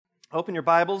Open your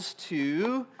Bibles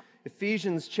to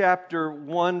Ephesians chapter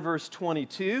 1, verse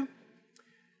 22.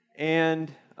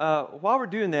 And while we're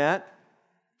doing that,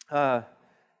 had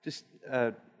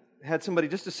somebody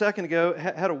just a second ago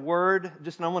had a word.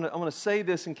 And I want to say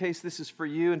this in case this is for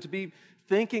you, and to be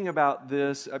thinking about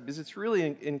this because it's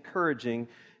really encouraging.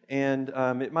 And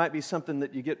it might be something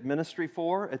that you get ministry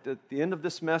for. At the end of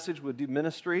this message, we'll do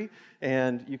ministry,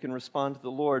 and you can respond to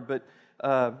the Lord. But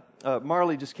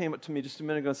Marley just came up to me just a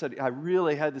minute ago and said, I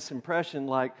really had this impression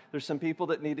like there's some people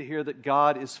that need to hear that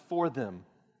God is for them.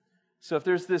 So if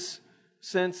there's this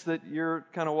sense that you're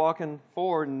kind of walking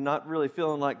forward and not really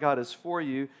feeling like God is for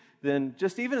you, then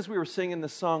just even as we were singing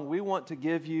this song, we want to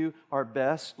give you our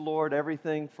best, Lord,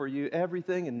 everything for you,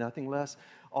 everything and nothing less,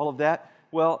 all of that.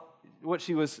 Well,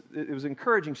 it was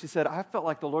encouraging. She said, I felt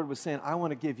like the Lord was saying, I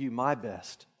want to give you my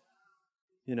best.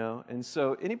 And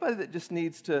so anybody that just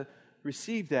needs to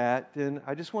receive that, then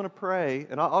I just want to pray,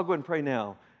 and I'll go ahead and pray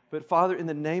now. But Father, in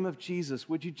the name of Jesus,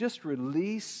 would you just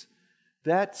release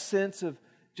that sense of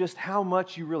just how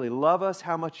much you really love us,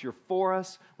 how much you're for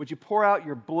us? Would you pour out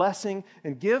your blessing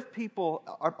and give people,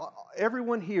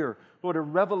 everyone here, Lord, a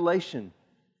revelation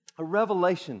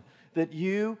that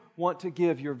you want to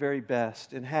give your very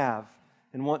best and have,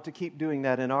 and want to keep doing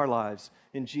that in our lives.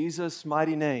 In Jesus'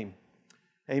 mighty name,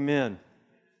 amen.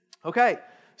 Okay.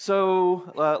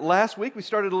 So last week we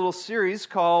started a little series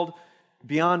called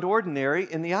Beyond Ordinary,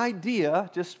 and the idea,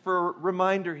 just for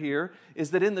reminder here, is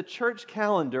that in the church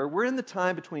calendar, we're in the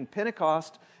time between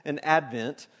Pentecost and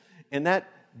Advent, and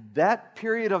that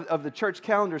period of the church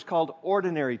calendar is called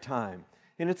ordinary time.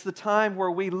 And it's the time where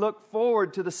we look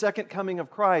forward to the second coming of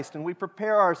Christ, and we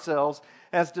prepare ourselves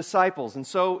as disciples. And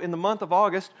so in the month of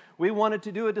August, we wanted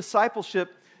to do a discipleship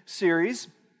series.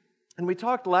 And we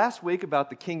talked last week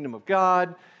about the kingdom of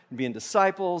God, and being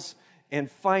disciples, and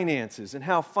finances, and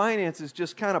how finances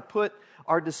just kind of put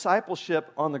our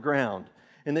discipleship on the ground.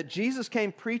 And that Jesus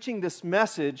came preaching this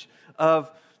message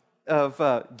of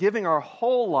giving our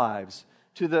whole lives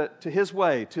to His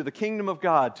way, to the kingdom of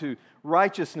God, to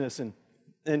righteousness,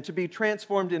 and to be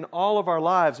transformed in all of our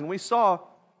lives. And we saw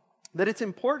that it's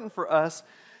important for us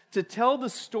to tell the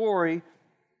story,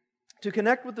 to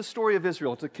connect with the story of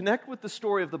Israel, to connect with the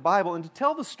story of the Bible, and to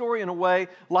tell the story in a way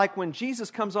like when Jesus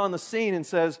comes on the scene and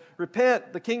says,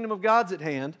 repent, the kingdom of God's at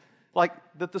hand, like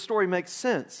that the story makes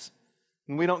sense.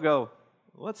 And we don't go,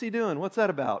 what's He doing? What's that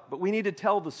about? But we need to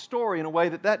tell the story in a way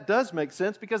that does make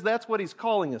sense, because that's what He's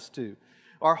calling us to.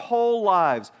 Our whole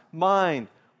lives, mind,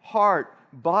 heart,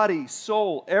 body,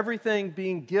 soul, everything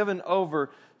being given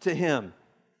over to Him.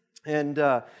 And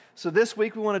so this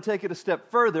week we want to take it a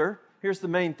step further. Here's the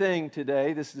main thing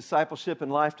today, this discipleship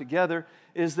and life together,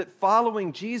 is that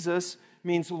following Jesus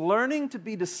means learning to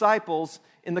be disciples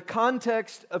in the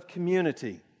context of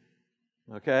community.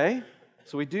 Okay?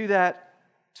 So we do that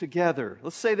together.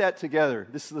 Let's say that together.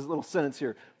 This is a little sentence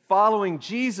here. Following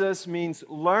Jesus means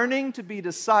learning to be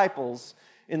disciples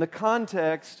in the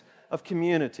context of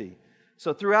community.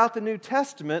 So throughout the New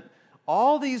Testament,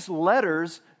 all these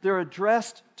letters, they're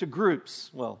addressed to groups.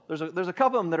 Well, there's a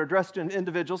couple of them that are addressed to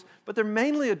individuals, but they're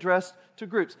mainly addressed to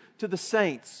groups, to the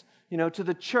saints, to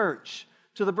the church,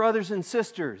 to the brothers and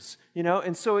sisters,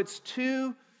 and so it's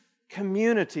to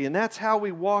community, and that's how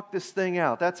we walk this thing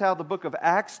out. That's how the book of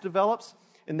Acts develops,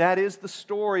 and that is the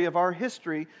story of our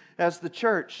history as the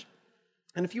church.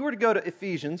 And if you were to go to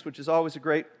Ephesians, which is always a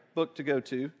great book to go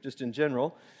to, just in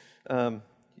general,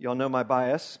 y'all know my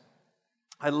bias.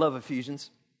 I love Ephesians.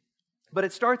 But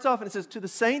it starts off and it says, to the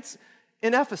saints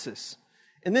in Ephesus.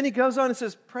 And then he goes on and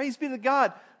says, praise be to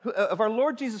God of our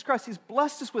Lord Jesus Christ. He's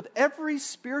blessed us with every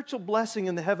spiritual blessing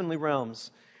in the heavenly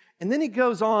realms. And then he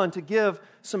goes on to give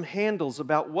some handles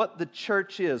about what the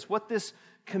church is, what this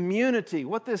community,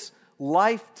 what this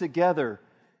life together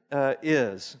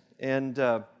is. And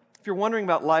if you're wondering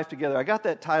about life together, I got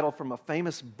that title from a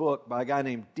famous book by a guy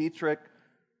named Dietrich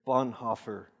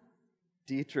Bonhoeffer.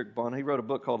 Dietrich Bonhoeffer, he wrote a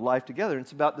book called Life Together, and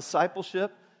it's about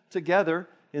discipleship together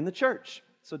in the church.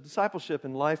 So discipleship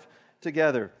and life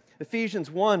together.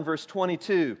 Ephesians 1, verse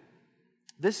 22.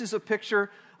 This is a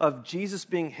picture of Jesus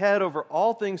being head over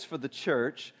all things for the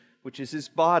church, which is His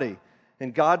body.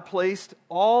 And God placed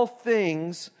all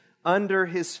things under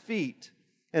His feet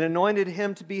and anointed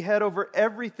Him to be head over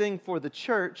everything for the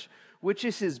church, which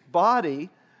is His body,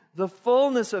 the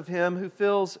fullness of Him who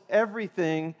fills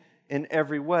everything in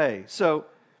every way. So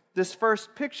this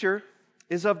first picture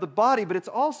is of the body, but it's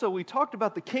also, we talked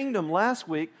about the kingdom last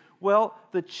week. Well,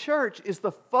 the church is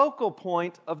the focal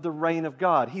point of the reign of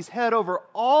God. He's head over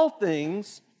all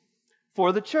things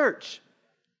for the church.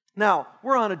 Now,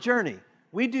 we're on a journey.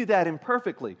 we do that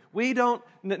imperfectly.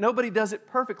 Nobody does it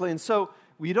perfectly. And so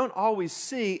we don't always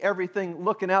see everything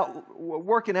working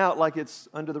out like it's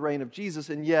under the reign of Jesus.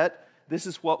 And yet, this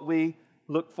is what we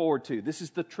look forward to. This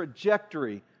is the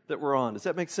trajectory that we're on. Does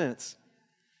that make sense?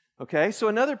 Okay, so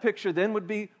another picture then would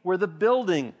be we're the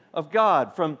building of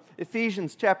God from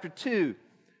Ephesians chapter 2,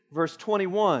 verse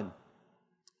 21.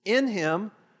 In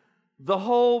Him, the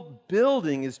whole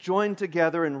building is joined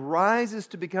together and rises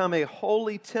to become a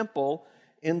holy temple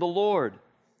in the Lord.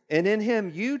 And in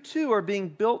Him, you too are being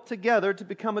built together to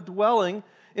become a dwelling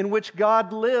in which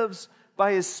God lives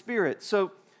by His Spirit.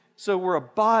 So we're a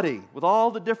body with all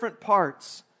the different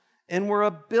parts, and we're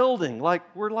a building.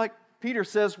 We're like Peter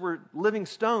says, we're living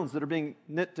stones that are being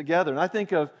knit together. And I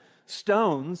think of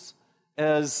stones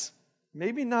as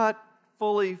maybe not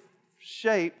fully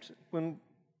shaped when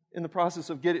in the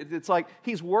process of it's like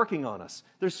He's working on us.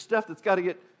 There's stuff that's got to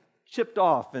get chipped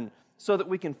off and so that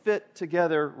we can fit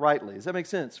together rightly. Does that make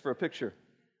sense for a picture?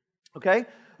 Okay?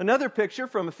 Another picture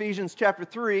from Ephesians chapter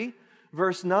 3,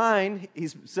 verse 9, he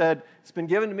said, it's been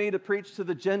given to me to preach to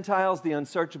the Gentiles the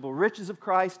unsearchable riches of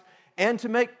Christ and to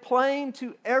make plain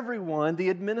to everyone the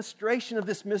administration of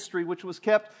this mystery which was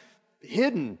kept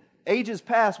hidden, ages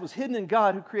past, was hidden in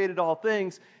God who created all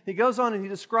things. He goes on and he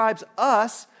describes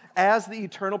us as the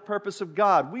eternal purpose of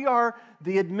God. We are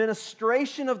the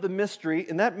administration of the mystery,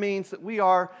 and that means that we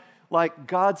are like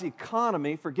God's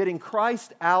economy for getting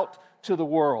Christ out to the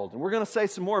world. And we're going to say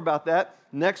some more about that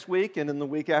next week and in the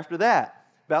week after that,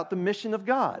 about the mission of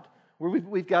God, where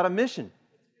we've got a mission.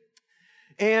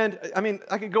 And,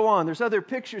 I could go on. There's other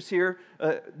pictures here.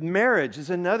 Marriage is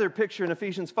another picture in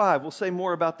Ephesians 5. We'll say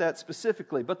more about that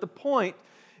specifically. But the point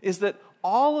is that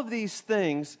all of these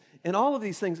things,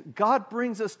 God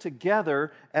brings us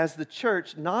together as the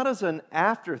church, not as an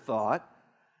afterthought,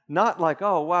 not like,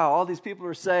 oh, wow, all these people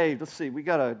are saved. Let's see, we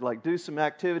got to do some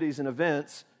activities and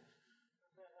events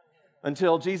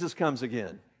until Jesus comes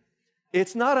again.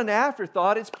 It's not an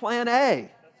afterthought, it's plan A.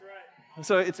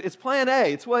 So it's plan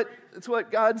A. It's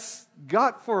what God's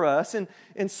got for us.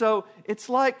 And so it's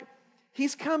like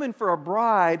He's coming for a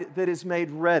bride that is made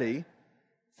ready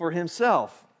for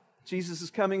Himself. Jesus is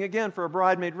coming again for a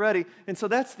bride made ready. And so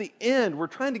that's the end. We're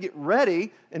trying to get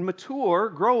ready and mature,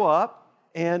 grow up,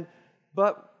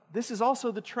 but this is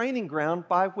also the training ground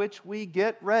by which we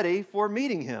get ready for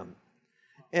meeting Him.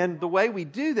 And the way we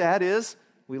do that is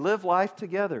we live life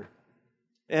together.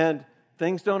 And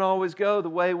things don't always go the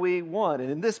way we want.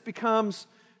 And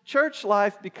church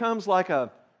life becomes like a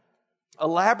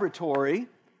laboratory,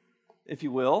 if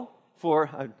you will,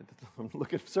 I'm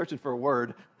searching for a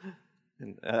word,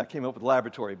 and I came up with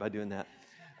laboratory by doing that.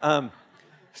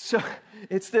 So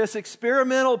it's this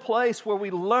experimental place where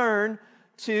we learn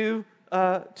to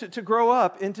grow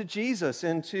up into Jesus,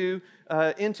 into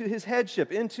His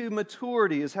headship, into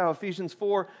maturity is how Ephesians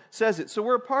 4 says it. So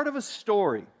we're a part of a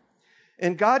story.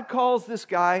 And God calls this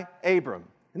guy Abram.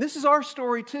 And this is our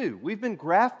story too. We've been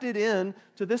grafted in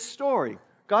to this story.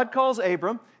 God calls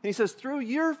Abram, and He says, through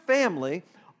your family,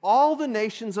 all the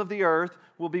nations of the earth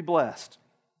will be blessed.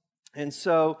 And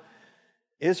so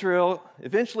Israel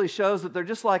eventually shows that they're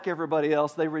just like everybody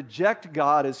else. They reject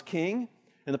God as king.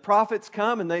 And the prophets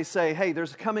come and they say, hey,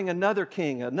 there's coming another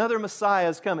king, another Messiah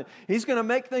is coming. He's going to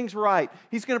make things right.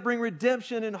 He's going to bring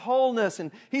redemption and wholeness,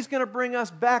 and He's going to bring us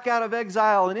back out of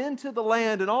exile and into the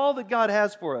land and all that God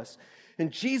has for us.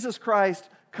 And Jesus Christ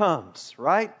comes,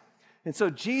 right? And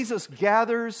so Jesus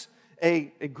gathers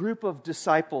a group of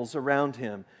disciples around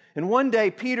Him. And one day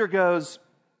Peter goes,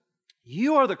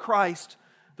 you are the Christ,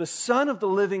 the Son of the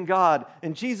living God.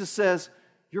 And Jesus says,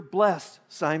 you're blessed,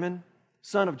 Simon,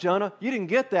 son of Jonah. You didn't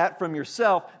get that from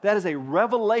yourself. That is a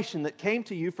revelation that came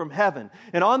to you from heaven.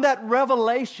 And on that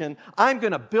revelation, I'm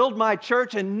going to build my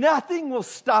church and nothing will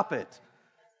stop it.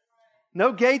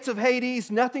 No gates of Hades,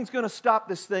 nothing's going to stop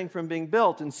this thing from being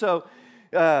built. And so,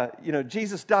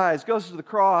 Jesus dies, goes to the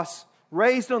cross,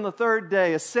 raised on the third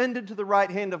day, ascended to the right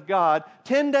hand of God.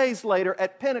 10 days later,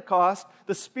 at Pentecost,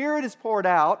 the Spirit is poured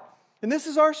out. And this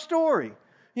is our story.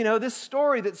 This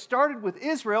story that started with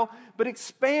Israel, but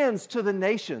expands to the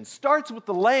nations, starts with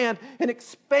the land and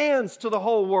expands to the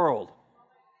whole world.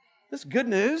 This is good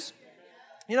news.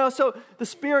 So the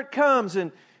Spirit comes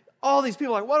and all these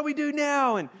people are like, what do we do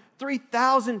now? And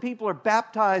 3,000 people are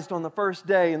baptized on the first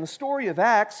day. And the story of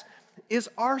Acts is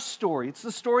our story. It's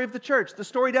the story of the church. The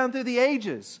story down through the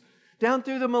ages, down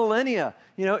through the millennia,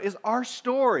 is our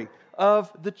story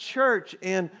of the church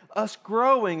and us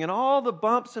growing and all the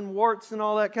bumps and warts and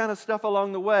all that kind of stuff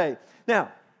along the way.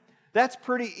 Now, that's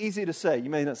pretty easy to say. You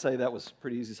may not say that was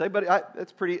pretty easy to say, but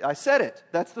I said it.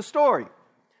 That's the story.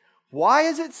 Why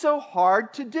is it so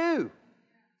hard to do?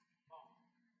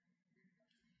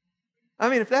 I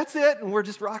mean, if that's it and we're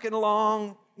just rocking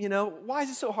along, why is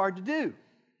it so hard to do?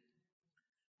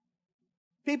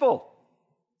 People.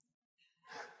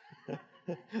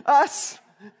 Us.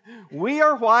 We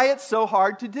are why it's so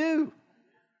hard to do.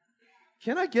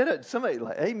 Can I get it? Somebody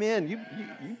like, amen, you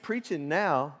preaching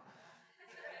now.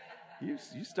 You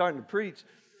starting to preach.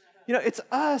 It's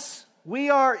us. We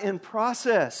are in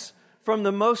process. From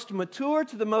the most mature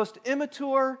to the most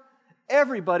immature,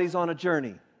 everybody's on a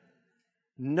journey.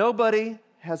 Nobody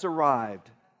has arrived.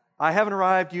 I haven't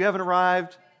arrived. You haven't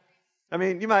arrived. I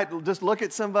mean, you might just look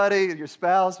at somebody, your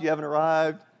spouse, you haven't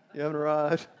arrived. You haven't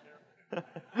arrived.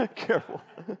 Careful.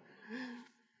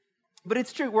 But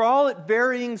it's true. We're all at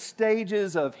varying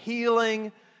stages of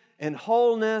healing and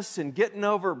wholeness and getting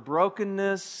over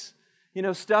brokenness.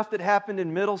 Stuff that happened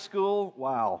in middle school.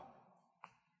 Wow.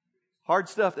 Hard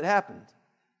stuff that happened.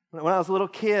 When I was a little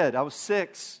kid, I was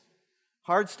 6.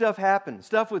 Hard stuff happened.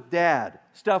 Stuff with dad.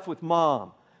 Stuff with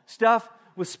mom. Stuff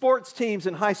with sports teams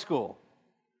in high school.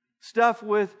 Stuff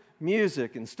with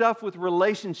music and stuff with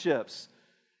relationships.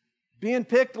 Being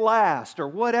picked last or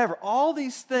whatever. All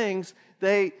these things,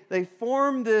 they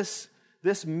form this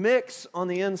mix on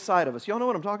the inside of us. Y'all know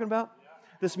what I'm talking about? Yeah.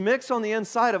 This mix on the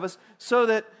inside of us so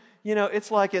that, it's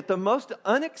like at the most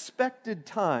unexpected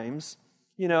times,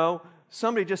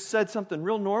 somebody just said something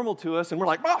real normal to us and we're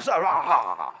like,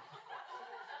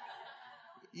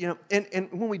 and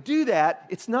when we do that,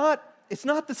 it's not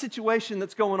the situation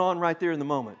that's going on right there in the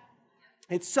moment.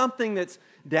 It's something that's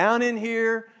down in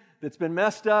here, that's been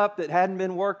messed up, that hadn't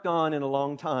been worked on in a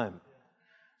long time.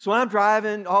 So when I'm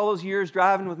driving, all those years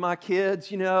driving with my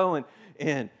kids,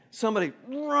 and somebody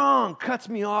wrong cuts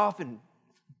me off and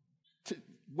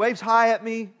waves high at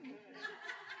me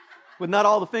with not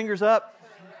all the fingers up,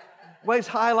 waves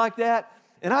high like that.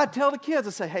 And I'd tell the kids,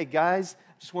 I'd say, hey guys,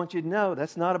 I just want you to know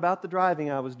that's not about the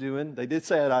driving I was doing. They did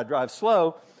say that I drive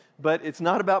slow, but it's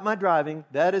not about my driving.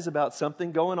 That is about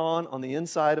something going on the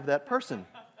inside of that person.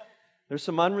 There's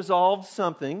some unresolved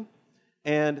something,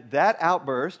 and that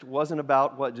outburst wasn't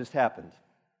about what just happened.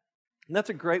 And that's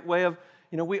a great way of,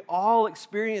 we all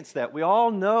experience that. We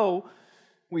all know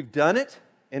we've done it,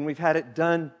 and we've had it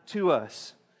done to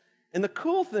us. And the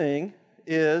cool thing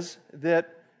is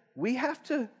that we have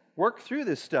to work through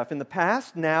this stuff in the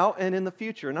past, now, and in the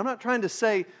future. And I'm not trying to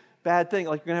say bad thing,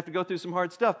 like you're going to have to go through some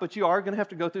hard stuff, but you are going to have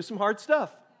to go through some hard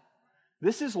stuff.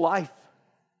 This is life.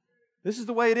 This is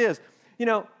the way it is.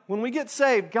 When we get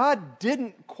saved, God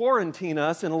didn't quarantine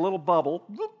us in a little bubble,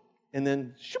 and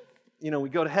then, we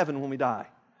go to heaven when we die.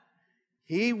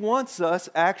 He wants us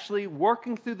actually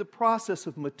working through the process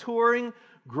of maturing,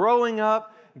 growing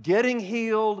up, getting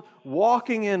healed,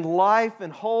 walking in life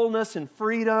and wholeness and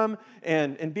freedom,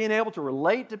 and being able to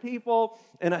relate to people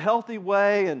in a healthy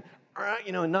way, and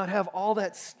not have all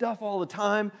that stuff all the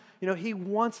time. He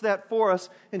wants that for us,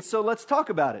 and so let's talk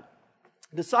about it.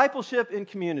 Discipleship in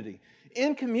community.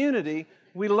 In community,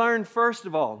 we learn, first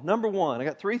of all, number one, I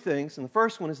got 3 things, and the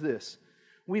first one is this.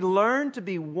 We learn to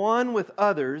be one with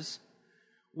others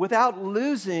without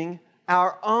losing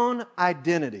our own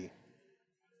identity.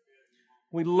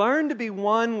 We learn to be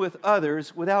one with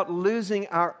others without losing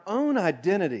our own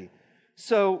identity.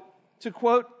 So, to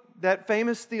quote that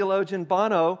famous theologian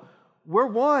Bono, we're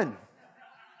one,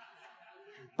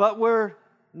 but we're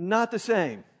not the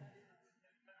same.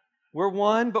 We're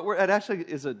one, but it actually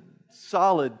is a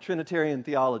solid Trinitarian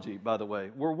theology, by the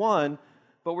way. We're one,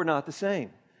 but we're not the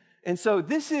same. And so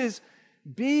this is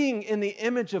being in the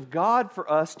image of God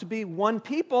for us to be one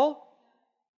people,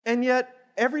 and yet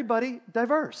everybody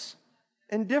diverse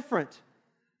and different.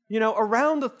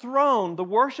 Around the throne, the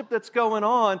worship that's going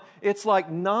on, it's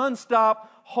like nonstop,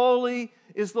 holy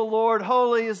is the Lord,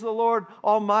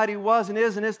 Almighty was and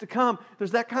is to come.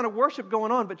 There's that kind of worship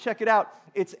going on, but check it out.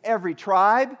 It's every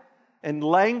tribe and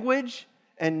language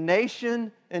and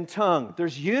nation and tongue.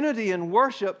 There's unity in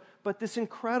worship, but this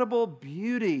incredible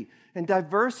beauty and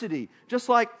diversity. Just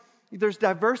like there's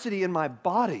diversity in my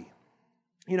body.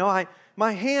 My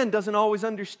hand doesn't always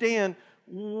understand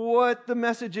what the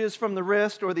message is from the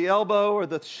wrist or the elbow or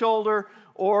the shoulder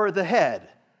or the head.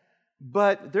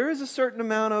 But there is a certain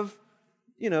amount of,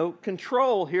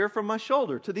 control here from my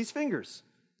shoulder to these fingers,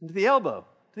 to the elbow,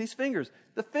 to these fingers.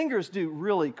 The fingers do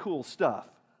really cool stuff.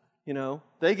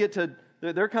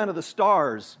 They're kind of the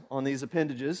stars on these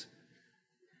appendages.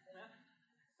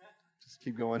 Just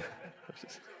keep going.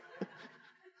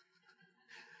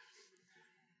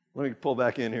 Let me pull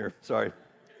back in here. Sorry.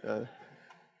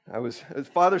 I was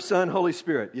Father, Son, Holy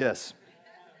Spirit. Yes.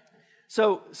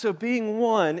 So being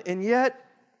one, and yet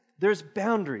there's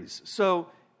boundaries. So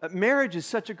marriage is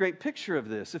such a great picture of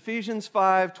this. Ephesians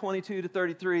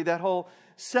 5:22-33, that whole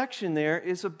section there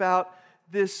is about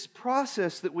this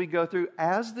process that we go through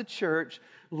as the church,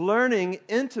 learning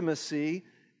intimacy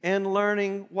and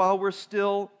learning while we're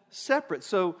still separate.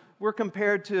 So we're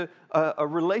compared to a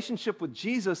relationship with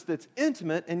Jesus that's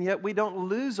intimate, and yet we don't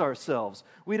lose ourselves.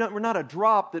 We're not a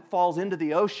drop that falls into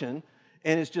the ocean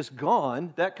and is just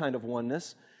gone, that kind of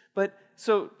oneness. But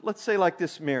so let's say like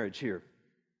this marriage here.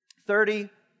 30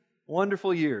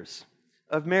 wonderful years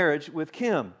of marriage with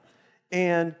Kim.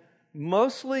 And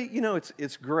mostly,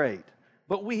 it's great.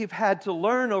 But we've had to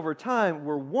learn over time,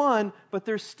 we're one, but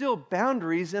there's still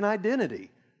boundaries in identity.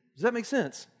 Does that make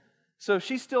sense? So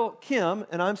she's still Kim,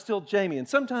 and I'm still Jamie. And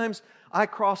sometimes I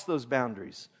cross those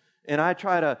boundaries. And I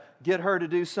try to get her to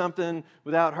do something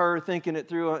without her thinking it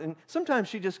through. And sometimes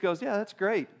she just goes, yeah, that's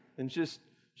great. And she's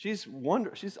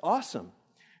awesome.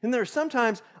 And there's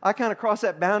sometimes I kind of cross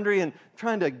that boundary and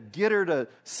trying to get her to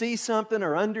see something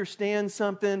or understand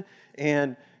something.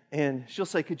 And she'll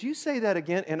say, could you say that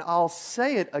again? And I'll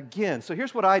say it again. So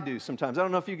here's what I do sometimes. I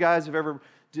don't know if you guys have ever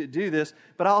do this,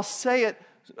 but I'll say it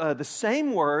the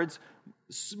same words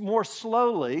more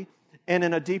slowly and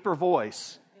in a deeper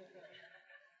voice.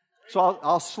 So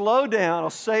I'll slow down. I'll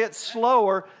say it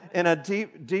slower in a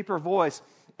deeper voice.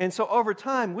 And so over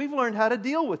time, we've learned how to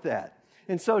deal with that.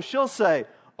 And so she'll say,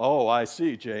 oh, I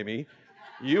see, Jamie.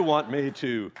 You want me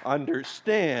to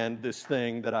understand this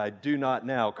thing that I do not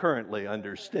now currently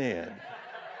understand.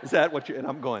 Is that what you... And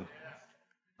I'm going,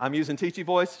 I'm using teachy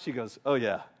voice? She goes, oh,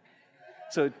 yeah.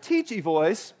 So teachy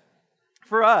voice,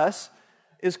 for us,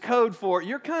 is code for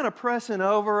you're kind of pressing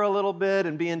over a little bit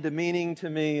and being demeaning to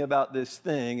me about this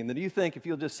thing. And then you think if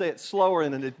you'll just say it slower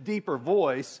and in a deeper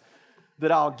voice,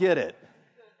 that I'll get it.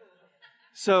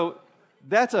 So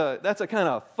that's a kind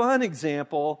of fun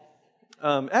example.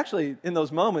 Actually, in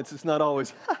those moments, it's not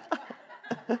always...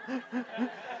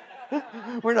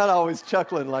 We're not always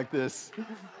chuckling like this.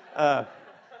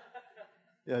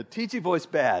 Teachy voice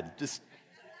bad. Just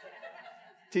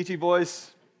teachy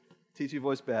voice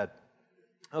bad.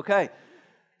 Okay,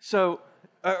 so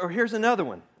or here's another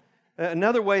one.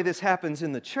 Another way this happens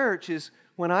in the church is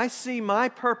when I see my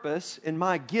purpose and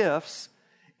my gifts,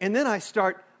 and then I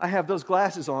have those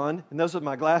glasses on, and those are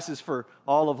my glasses for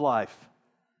all of life.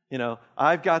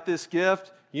 I've got this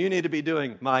gift. You need to be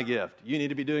doing my gift. You need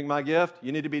to be doing my gift.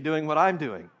 You need to be doing what I'm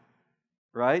doing.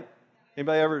 Right?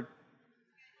 Anybody ever?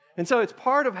 And so it's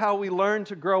part of how we learn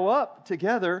to grow up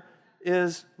together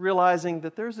is realizing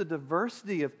that there's a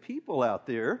diversity of people out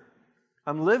there.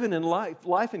 I'm living in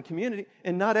life and community,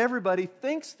 and not everybody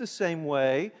thinks the same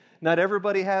way. Not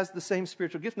everybody has the same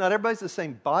spiritual gift. Not everybody's the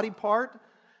same body part.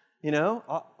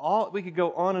 We could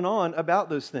go on and on about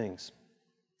those things.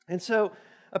 And so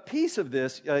a piece of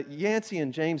this, Yancey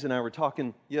and James and I were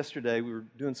talking yesterday. We were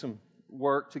doing some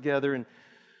work together,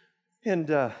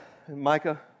 and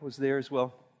Micah was there as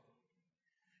well.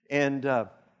 And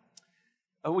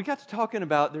we got to talking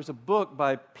about, there's a book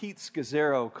by Pete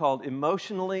Scazzaro called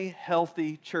Emotionally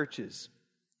Healthy Churches.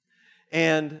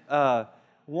 And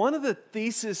one of the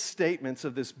thesis statements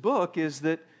of this book is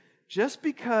that just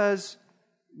because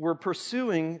we're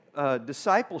pursuing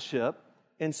discipleship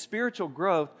and spiritual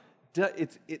growth,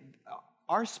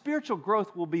 our spiritual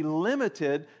growth will be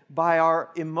limited by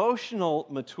our emotional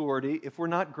maturity if we're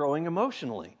not growing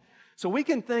emotionally. So we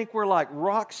can think we're like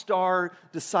rock star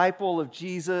disciple of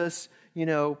Jesus, we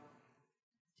got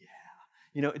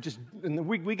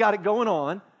it going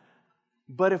on.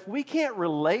 But if we can't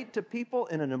relate to people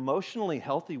in an emotionally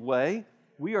healthy way,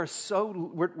 we're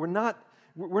not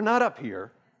up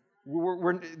here.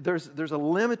 There's a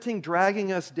limiting,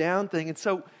 dragging us down thing. And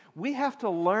so we have to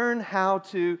learn how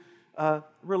to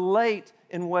relate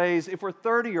in ways. If we're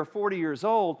 30 or 40 years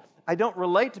old, I don't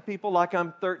relate to people like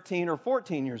I'm 13 or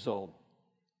 14 years old.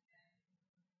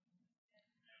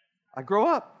 I grow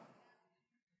up.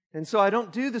 And so I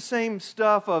don't do the same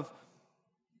stuff of,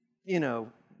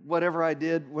 whatever I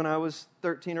did when I was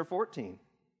 13 or 14.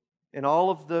 And all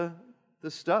of the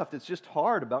stuff that's just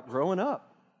hard about growing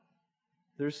up.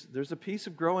 There's a piece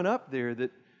of growing up there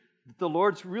that the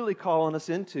Lord's really calling us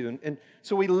into. And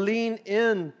so we lean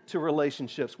into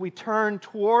relationships. We turn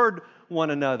toward one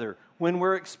another when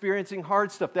we're experiencing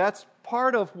hard stuff. That's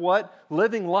part of what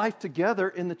living life together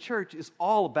in the church is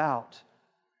all about.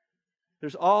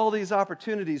 There's all these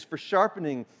opportunities for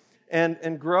sharpening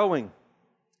and growing.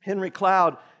 Henry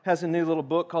Cloud has a new little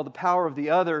book called The Power of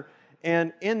the Other.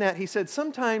 And in that, he said,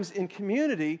 sometimes in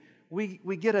community, we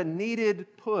get a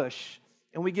needed push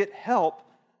and we get help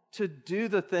to do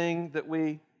the thing that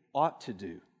we ought to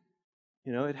do.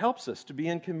 It helps us to be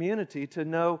in community, to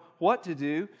know what to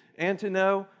do, and to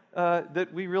know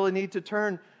that we really need to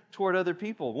turn toward other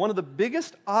people. One of the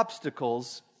biggest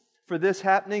obstacles for this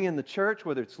happening in the church,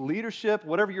 whether it's leadership,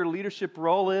 whatever your leadership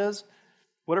role is,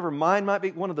 whatever mine might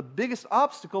be, one of the biggest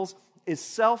obstacles is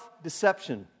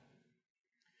self-deception.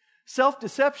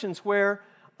 Self-deception's where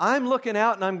I'm looking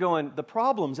out and I'm going, the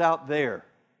problem's out there.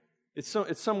 It's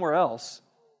somewhere else.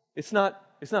 It's not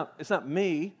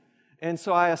me. And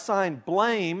so I assign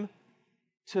blame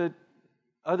to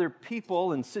other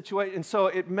people and situations. And so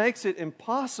it makes it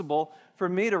impossible for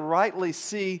me to rightly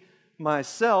see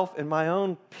myself and my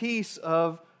own piece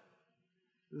of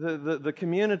the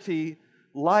community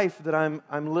life that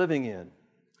I'm living in.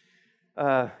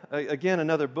 Again,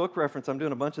 another book reference. I'm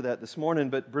doing a bunch of that this morning,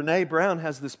 but Brene Brown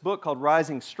has this book called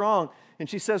Rising Strong, and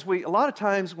she says a lot of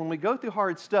times when we go through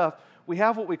hard stuff, we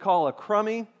have what we call a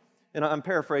crummy, and I'm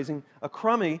paraphrasing, a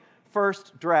crummy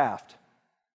first draft.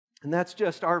 And that's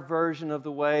just our version of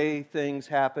the way things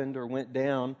happened or went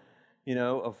down,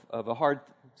 of a hard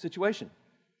situation.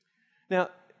 Now,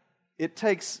 it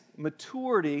takes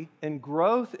maturity and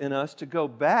growth in us to go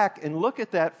back and look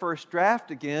at that first draft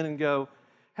again and go,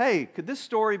 hey, could this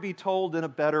story be told in a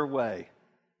better way?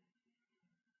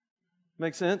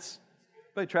 Make sense?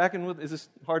 Everybody tracking with? Is this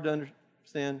hard to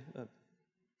understand?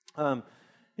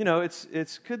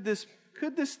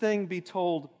 Could this thing be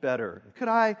told better? Could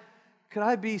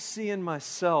I be seeing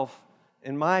myself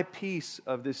and my piece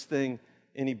of this thing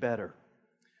any better?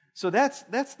 So that's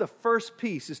the first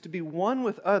piece, is to be one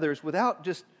with others without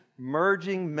just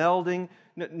merging, melding,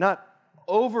 not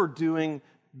overdoing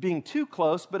being too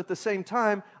close, but at the same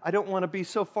time, I don't want to be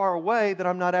so far away that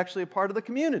I'm not actually a part of the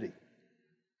community.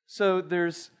 So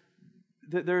there's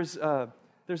a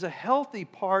healthy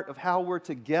part of how we're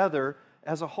together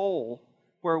as a whole,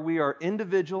 where we are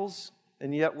individuals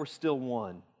and yet we're still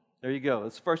one. There you go.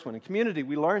 That's the first one. In community,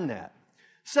 we learn that.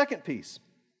 Second piece.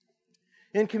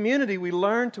 In community, we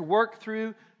learn to work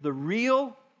through the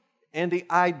real and the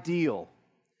ideal.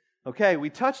 Okay, we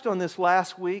touched on this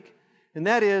last week, and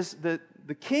that is that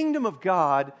the kingdom of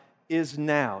God is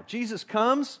now. Jesus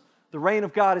comes, the reign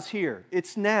of God is here.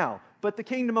 It's now. But the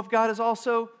kingdom of God is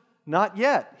also not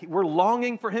yet. We're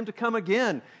longing for Him to come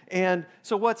again. And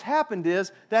so what's happened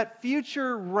is that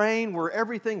future reign where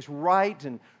everything's right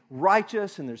and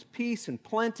righteous and there's peace and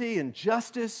plenty and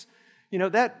justice,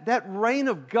 that reign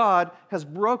of God has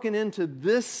broken into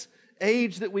this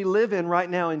age that we live in right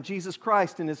now in Jesus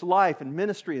Christ, in His life and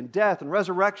ministry and death and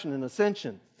resurrection and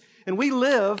ascension. And we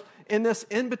live in this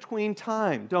in-between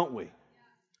time, don't we?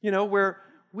 Where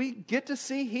we get to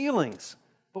see healings,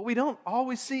 but we don't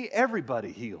always see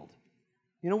everybody healed.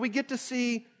 We get to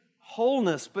see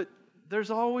wholeness, but we're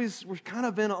kind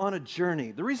of on a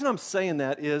journey. The reason I'm saying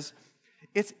that is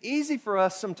it's easy for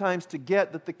us sometimes to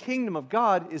get that the kingdom of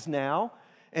God is now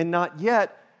and not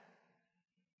yet.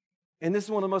 And this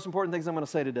is one of the most important things I'm going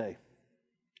to say today.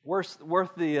 Worth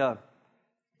the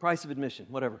price of admission,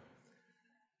 whatever.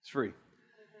 It's free.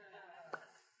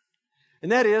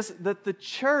 And that is that the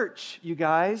church, you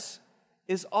guys,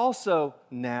 is also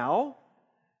now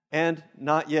and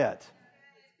not yet.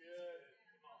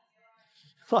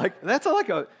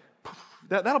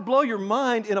 That'll blow your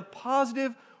mind in a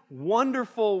positive,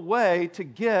 wonderful way to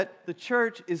get the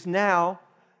church is now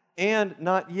and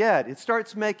not yet. It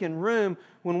starts making room.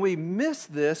 When we miss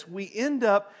this, we end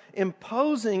up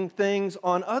imposing things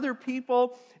on other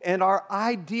people and our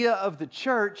idea of the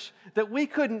church that we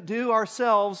couldn't do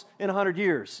ourselves in 100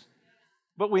 years.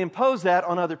 But we impose that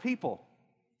on other people.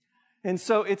 And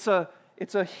so it's a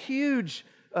huge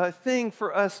thing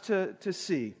for us to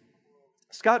see.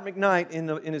 Scott McKnight,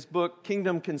 in his book,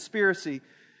 Kingdom Conspiracy,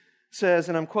 says,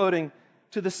 and I'm quoting,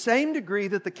 "To the same degree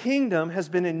that the kingdom has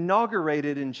been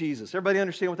inaugurated in Jesus." Everybody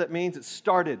understand what that means? It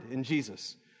started in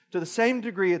Jesus. To the same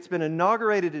degree it's been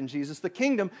inaugurated in Jesus, the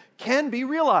kingdom can be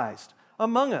realized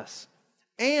among us.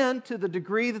 And to the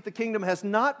degree that the kingdom has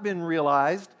not been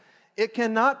realized, it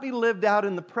cannot be lived out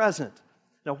in the present.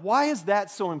 Now, why is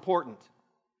that so important?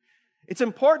 It's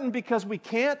important because we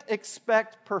can't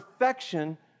expect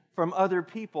perfection from other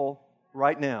people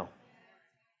right now.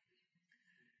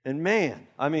 And man,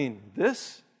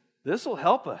 this will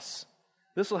help us.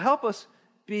 This will help us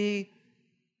be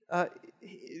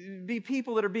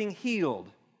people that are being healed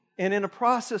and in a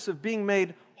process of being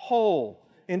made whole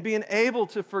and being able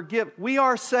to forgive. We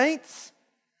are saints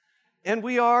and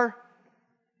we are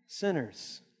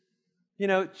sinners.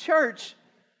 Church,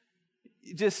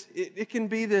 it can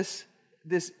be this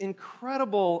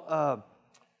incredible.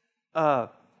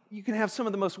 You can have some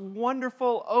of the most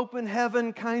wonderful open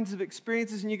heaven kinds of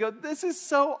experiences and you go, this is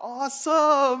so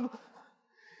awesome.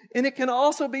 And it can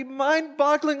also be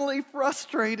mind-bogglingly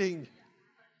frustrating.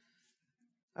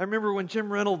 I remember when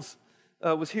Jim Reynolds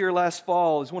was here last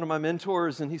fall. He's one of my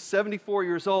mentors, and he's 74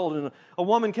 years old. And a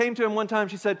woman came to him one time.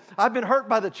 She said, "I've been hurt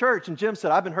by the church." And Jim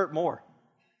said, "I've been hurt more."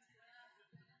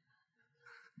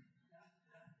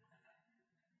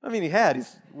 I mean,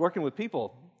 he's working with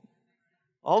people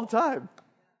all the time.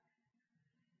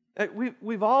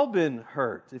 We've all been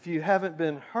hurt. If you haven't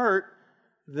been hurt,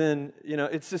 then,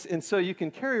 it's just, and so you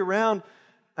can carry around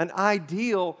an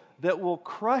ideal that will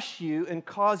crush you and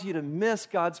cause you to miss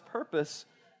God's purpose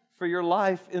for your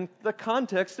life in the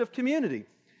context of community.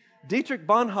 Dietrich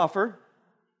Bonhoeffer,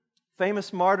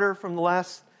 famous martyr from the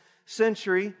last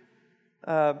century,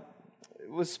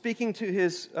 was speaking to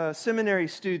his seminary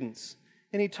students.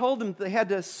 And he told them they had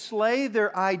to slay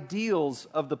their ideals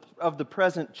of the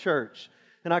present church.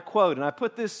 And I quote, and I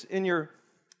put this in your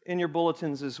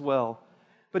bulletins as well.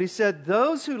 But he said,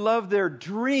 "Those who love their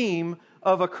dream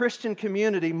of a Christian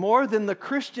community more than the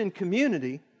Christian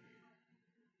community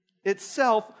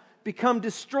itself become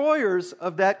destroyers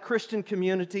of that Christian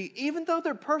community, even though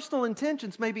their personal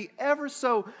intentions may be ever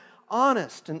so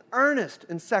honest and earnest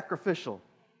and sacrificial."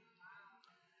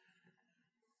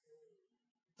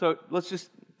 So let's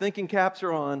just, thinking caps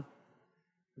are on.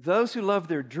 Those who love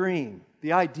their dream,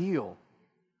 the ideal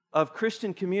of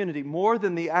Christian community more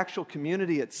than the actual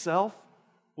community itself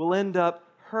will end up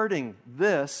hurting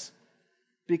this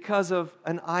because of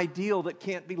an ideal that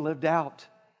can't be lived out.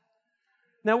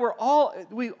 Now,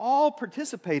 we all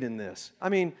participate in this. I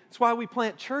mean, it's why we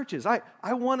plant churches. I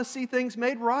want to see things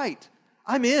made right.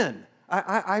 I'm in.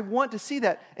 I want to see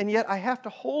that. And yet I have to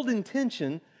hold in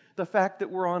tension the fact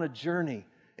that we're on a journey.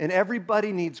 And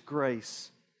everybody needs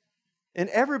grace. And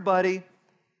everybody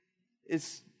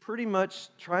is pretty much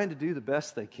trying to do the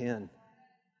best they can.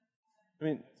 I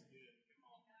mean,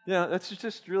 that's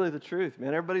just really the truth,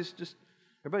 man. Everybody's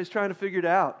trying to figure it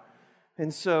out.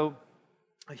 And so,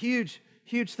 a huge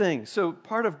thing. So,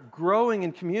 part of growing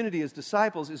in community as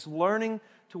disciples is learning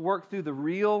to work through the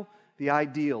real, the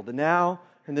ideal, the now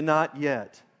and the not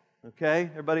yet. Okay?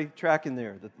 Everybody tracking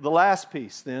there. The last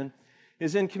piece, then,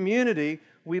 is in community,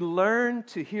 we learn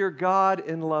to hear God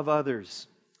and love others.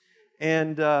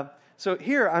 And so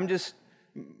here,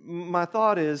 my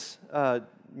thought is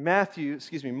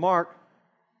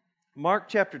Mark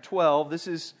chapter 12. This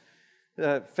is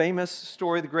a famous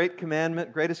story, the greatest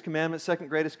commandment, second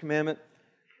greatest commandment.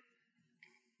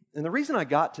 And the reason I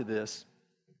got to this,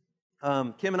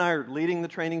 Kim and I are leading the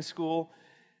training school.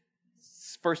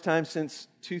 It's first time since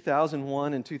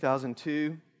 2001 and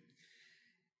 2002.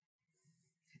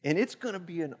 And it's going to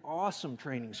be an awesome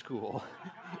training school.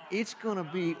 It's going to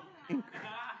be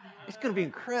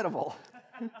incredible.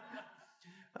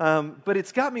 But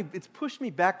it's pushed me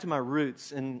back to my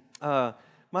roots. And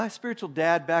my spiritual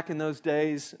dad back in those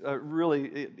days,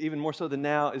 really, even more so than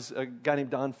now, is a guy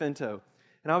named Don Finto.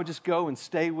 And I would just go and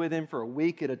stay with him for a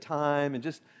week at a time.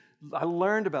 And I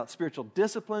learned about spiritual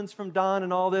disciplines from Don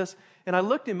and all this. And I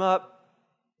looked him up,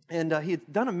 and he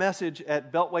had done a message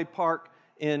at Beltway Park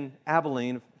in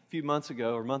Abilene a few months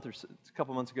ago, or a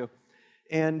couple months ago.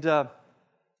 And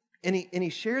he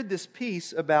shared this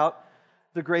piece about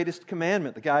the greatest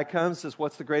commandment. The guy comes and says,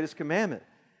 "What's the greatest commandment?"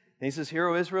 And he says, "Hear,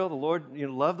 O Israel,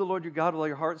 love the Lord your God with all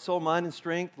your heart, soul, mind, and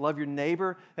strength. Love your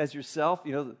neighbor as yourself."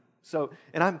 So,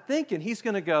 and I'm thinking he's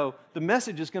going to go, the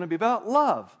message is going to be about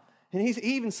love. And he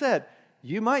even said,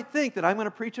 "You might think that I'm going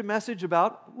to preach a message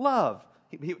about love."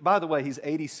 By the way, he's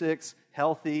 86,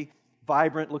 healthy,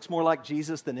 vibrant, looks more like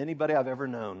Jesus than anybody I've ever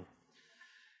known.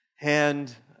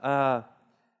 And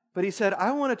but he said,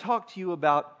 "I want to talk to you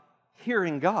about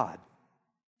hearing God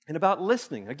and about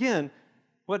listening." Again,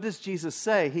 what does Jesus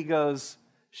say? He goes,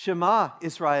 "Shema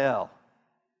Israel."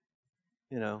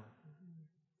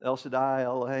 El Shaddai,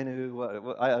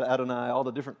 Eloheinu, Adonai, all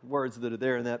the different words that are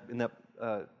there in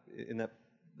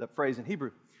that phrase in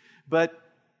Hebrew. But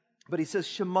he says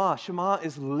Shema. Shema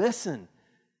is listen,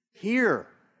 hear,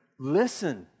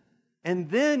 listen, and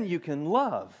then you can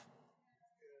love.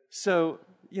 So,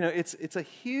 it's a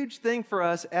huge thing for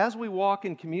us as we walk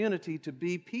in community to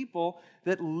be people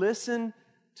that listen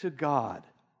to God.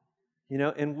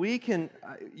 And we can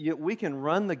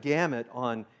run the gamut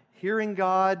on hearing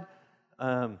God.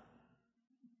 Again,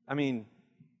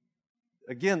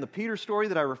 the Peter story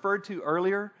that I referred to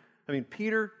earlier.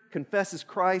 Peter confesses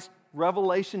Christ,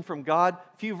 revelation from God.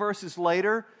 A few verses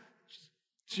later,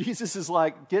 Jesus is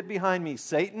like, "Get behind me,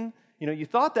 Satan." You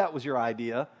thought that was your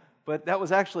idea, but that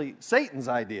was actually Satan's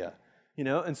idea.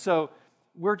 And so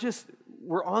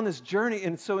we're on this journey.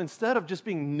 And so instead of just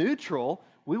being neutral,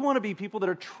 we want to be people that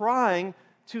are trying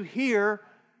to hear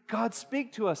God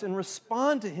speak to us and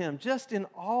respond to Him just in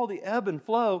all the ebb and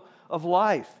flow of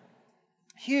life.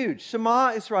 Huge.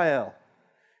 Shema Israel.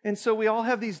 And so we all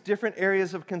have these different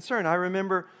areas of concern. I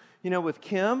remember, with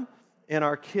Kim and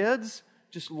our kids,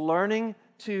 just learning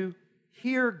to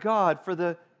hear God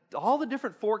for all the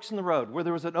different forks in the road, where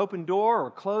there was an open door or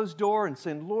a closed door, and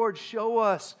saying, Lord, show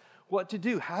us what to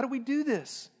do. How do we do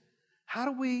this? How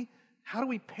do we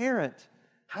parent?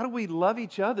 How do we love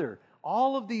each other?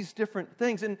 All of these different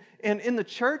things. And in the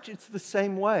church, it's the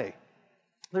same way.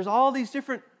 There's all these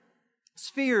different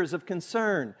spheres of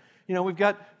concern. We've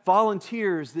got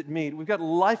volunteers that meet. We've got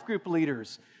life group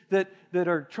leaders that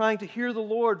are trying to hear the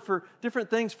Lord for different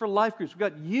things for life groups. We've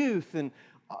got youth and,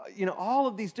 all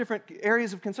of these different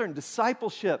areas of concern,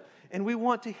 discipleship. And we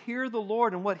want to hear the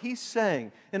Lord and what He's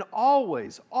saying. And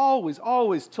always, always,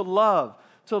 always to love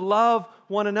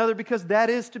one another, because that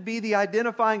is to be the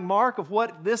identifying mark of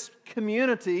what this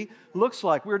community looks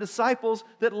like. We're disciples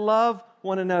that love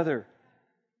one another.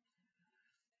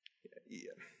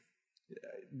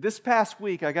 This past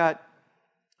week, I got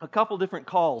a couple different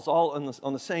calls all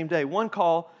on the same day. One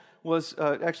call was,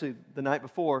 actually the night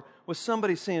before, was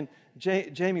somebody saying,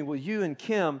 Jamie, will you and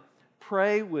Kim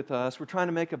pray with us? We're trying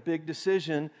to make a big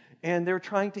decision, and they're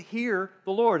trying to hear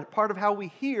the Lord. Part of how we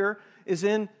hear is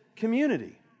in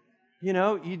community. You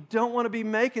don't want to be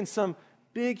making some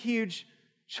big, huge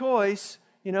choice,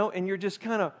 and you're just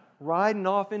kind of riding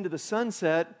off into the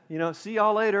sunset, see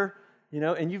y'all later,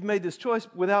 and you've made this choice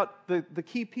without the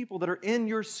key people that are in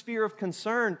your sphere of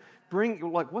concern.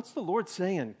 What's the Lord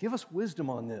saying? Give us wisdom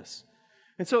on this.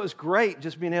 And so it was great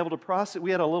just being able to process.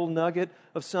 We had a little nugget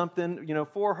of something,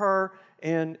 for her,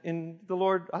 and the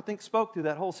Lord, I think, spoke through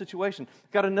that whole situation.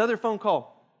 Got another phone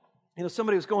call.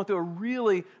 Somebody was going through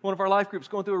one of our life groups,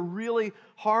 going through a really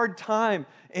hard time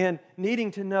and needing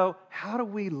to know, how do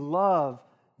we love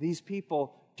these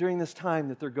people during this time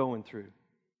that they're going through?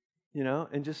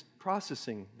 And just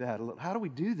processing that a little. How do we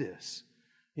do this?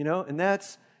 And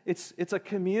it's a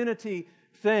community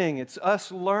thing. It's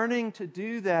us learning to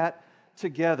do that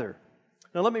together.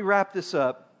 Now, let me wrap this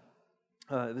up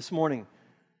this morning.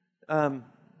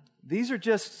 These are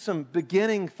just some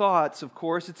beginning thoughts, of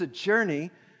course. It's a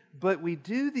journey, but we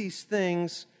do these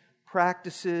things,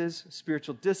 practices,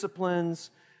 spiritual disciplines,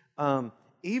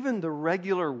 even the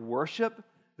regular worship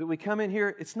that we come in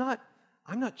here.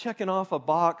 I'm not checking off a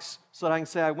box so that I can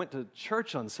say I went to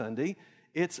church on Sunday.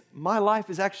 My life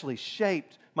is actually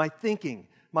shaped, my thinking,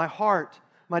 my heart,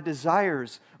 my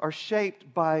desires are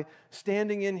shaped by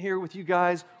standing in here with you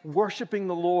guys, worshiping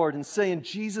the Lord and saying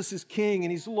Jesus is King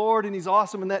and He's Lord and He's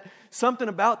awesome, and that something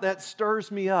about that stirs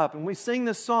me up. And we sing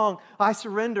this song, I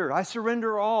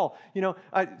surrender all.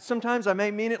 Sometimes I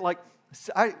may mean it like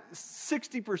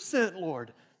 60%,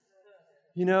 Lord.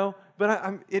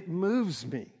 But it moves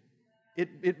me.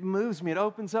 It moves me. It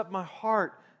opens up my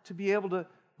heart to be able to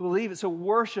believe it. So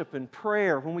worship and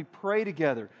prayer, when we pray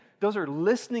together, those are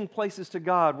listening places to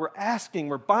God. We're asking,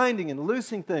 we're binding and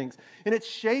loosing things. And it's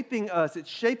shaping us. It's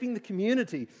shaping the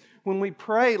community when we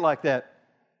pray like that.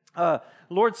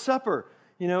 Lord's Supper,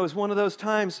 is one of those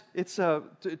times. It's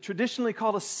traditionally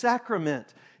called a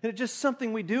sacrament. And it's just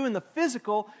something we do in the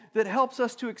physical that helps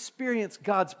us to experience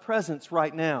God's presence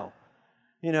right now.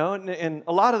 And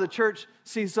a lot of the church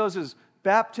sees those as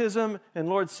baptism and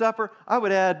Lord's Supper. I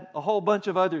would add a whole bunch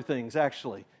of other things,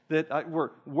 actually.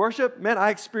 Worship, man, I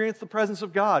experience the presence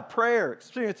of God. Prayer,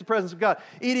 experience the presence of God.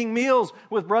 Eating meals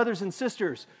with brothers and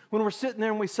sisters. When we're sitting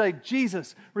there and we say,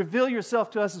 Jesus, reveal yourself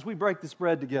to us as we break this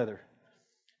bread together.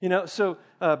 So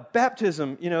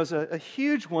baptism, is a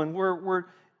huge one where we're,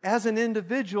 as an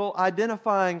individual,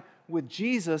 identifying with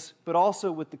Jesus, but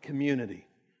also with the community.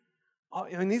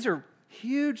 These are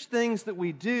huge things that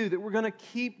we do that we're going to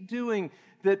keep doing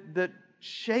that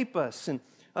shape us. And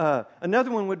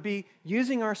another one would be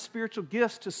using our spiritual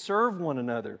gifts to serve one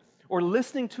another, or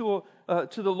listening to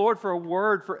the Lord for a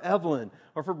word for Evelyn,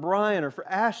 or for Brian, or for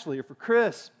Ashley, or for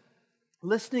Chris.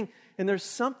 Listening, and there's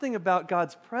something about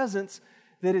God's presence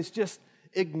that is just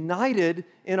ignited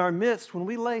in our midst when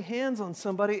we lay hands on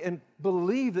somebody and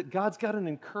believe that God's got an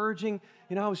encouraging,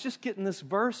 I was just getting this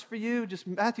verse for you, just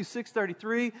Matthew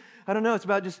 6:33. I don't know, it's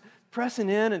about just pressing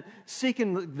in and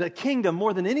seeking the kingdom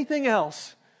more than anything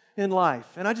else in life.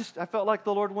 And I felt like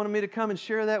the Lord wanted me to come and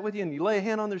share that with you. And you lay a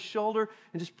hand on their shoulder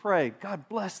and just pray, God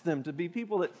bless them to be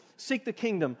people that seek the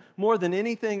kingdom more than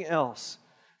anything else.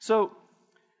 So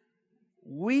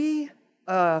we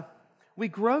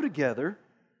grow together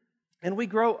and we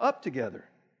grow up together.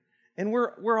 And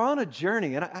we're on a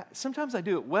journey. And sometimes I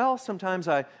do it well, sometimes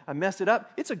I mess it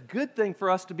up. It's a good thing for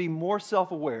us to be more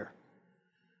self-aware.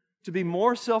 To be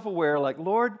more self-aware, like,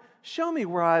 Lord, show me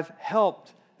where I've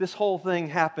helped this whole thing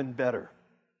happen better.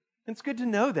 And it's good to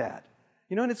know that.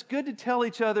 And it's good to tell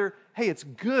each other, hey, it's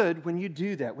good when you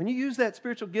do that. When you use that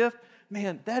spiritual gift,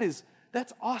 man, that's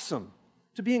awesome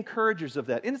to be encouragers of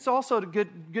that. And it's also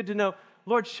good to know,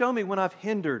 Lord, show me when I've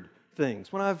hindered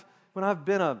things, when I've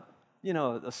been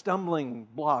a stumbling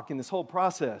block in this whole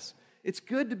process. It's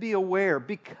good to be aware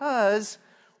because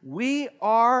we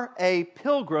are a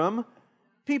pilgrim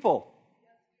people.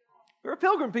 We're a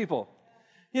pilgrim people.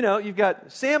 You've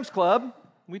got Sam's Club.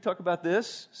 We talk about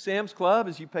this. Sam's Club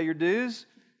is you pay your dues,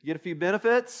 you get a few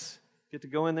benefits, get to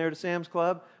go in there to Sam's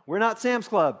Club. We're not Sam's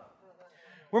Club.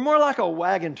 We're more like a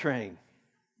wagon train.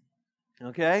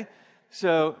 Okay?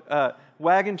 So,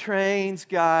 wagon train's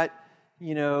got,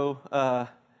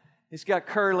 it's got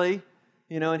Curly,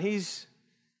 and he's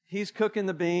cooking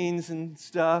the beans and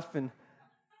stuff, and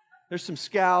there's some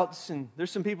scouts, and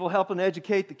there's some people helping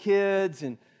educate the kids,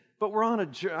 but we're on a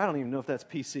journey. I don't even know if that's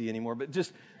PC anymore, but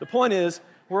just the point is,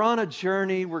 we're on a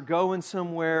journey, we're going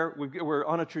somewhere, we're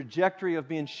on a trajectory of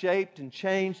being shaped and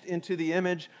changed into the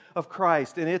image of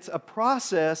Christ, and it's a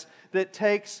process that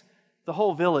takes the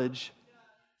whole village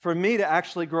for me to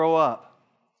actually grow up.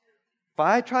 If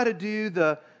I try to do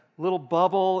the little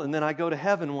bubble and then I go to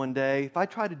heaven one day, if I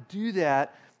try to do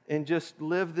that and just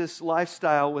live this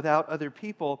lifestyle without other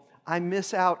people, I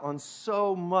miss out on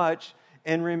so much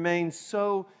and remain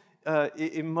so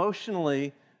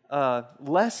emotionally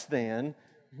less than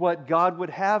what God would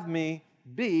have me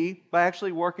be by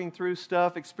actually working through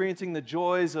stuff, experiencing the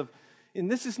joys of, and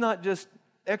this is not just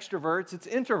extroverts, it's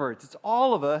introverts. It's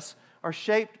all of us are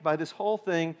shaped by this whole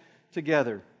thing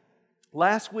together.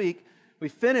 Last week, we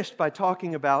finished by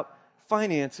talking about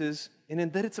finances and in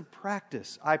that it's a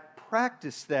practice. I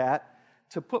practice that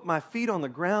to put my feet on the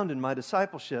ground in my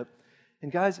discipleship.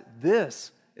 And guys,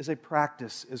 this is a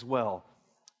practice as well.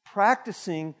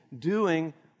 Practicing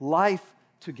doing life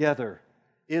together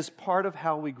is part of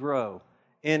how we grow.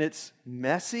 And it's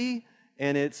messy,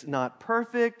 and it's not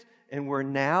perfect, and we're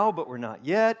now, but we're not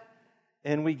yet,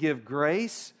 and we give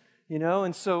grace,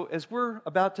 And so as we're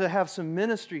about to have some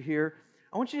ministry here,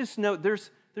 I want you to just note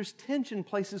there's tension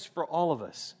places for all of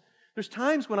us. There's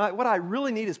times when what I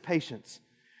really need is patience.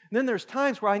 And then there's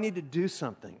times where I need to do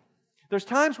something. There's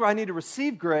times where I need to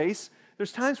receive grace.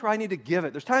 There's times where I need to give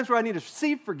it. There's times where I need to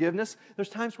receive forgiveness. There's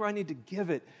times where I need to give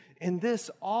it. And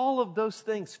all of those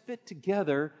things fit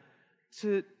together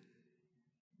to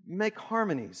make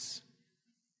harmonies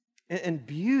and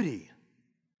beauty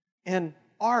and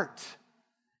art.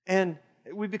 And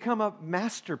we become a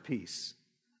masterpiece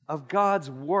of God's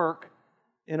work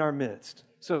in our midst.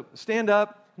 So stand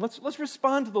up. Let's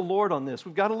respond to the Lord on this.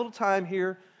 We've got a little time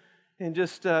here. And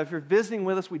just if you're visiting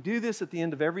with us, we do this at the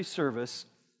end of every service.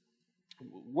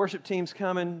 Worship team's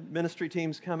coming, ministry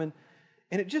team's coming.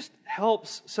 And it just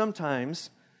helps sometimes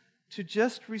to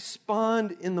just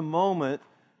respond in the moment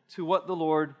to what the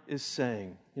Lord is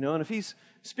saying. And if He's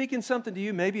speaking something to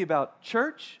you, maybe about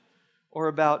church or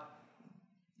about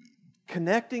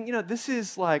connecting, this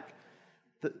is like,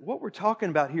 what we're talking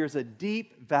about here is a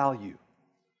deep value.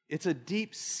 It's a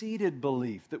deep-seated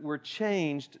belief that we're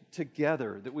changed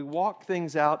together, that we walk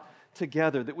things out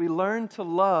together, that we learn to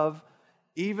love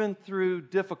even through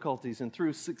difficulties and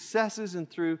through successes and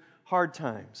through hard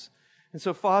times. And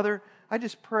so, Father, I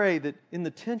just pray that in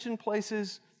the tension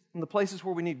places, in the places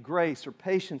where we need grace or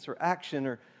patience or action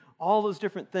or all those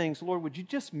different things, Lord, would you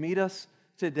just meet us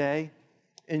today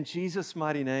in Jesus'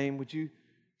 mighty name? Would you,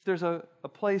 if there's a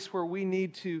place where we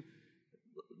need to,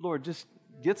 Lord, just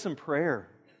get some prayer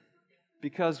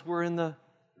because we're in the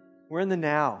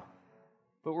now,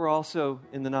 but we're also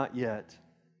in the not yet.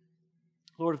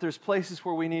 Lord, if there's places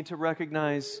where we need to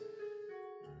recognize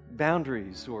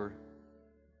boundaries or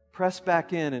press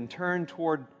back in and turn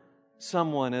toward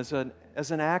someone as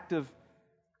an act of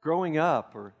growing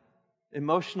up or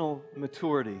emotional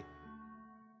maturity.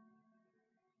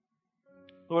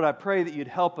 Lord, I pray that you'd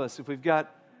help us if we've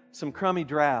got some crummy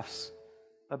drafts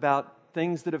about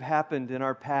things that have happened in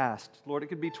our past. Lord, it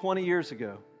could be 20 years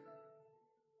ago,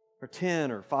 or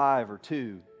 10, or 5, or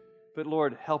 2. But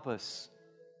Lord, help us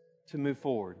to move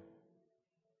forward.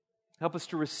 Help us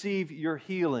to receive your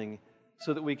healing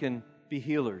so that we can be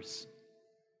healers.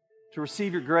 To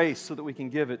receive your grace so that we can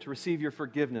give it. To receive your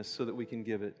forgiveness so that we can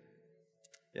give it.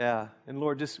 Yeah, and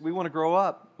Lord, we want to grow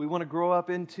up. We want to grow up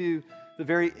into the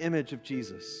very image of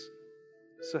Jesus.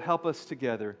 So help us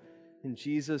together in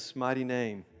Jesus' mighty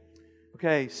name.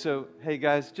 Okay, so hey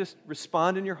guys, just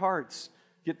respond in your hearts.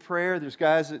 Get prayer. These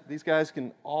guys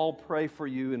can all pray for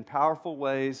you in powerful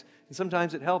ways. And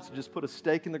sometimes it helps to just put a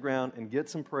stake in the ground and get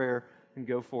some prayer and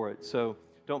go for it. So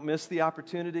don't miss the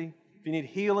opportunity. If you need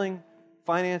healing,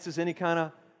 finances, any kind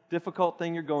of difficult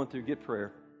thing you're going through, get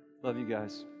prayer. Love you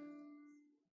guys.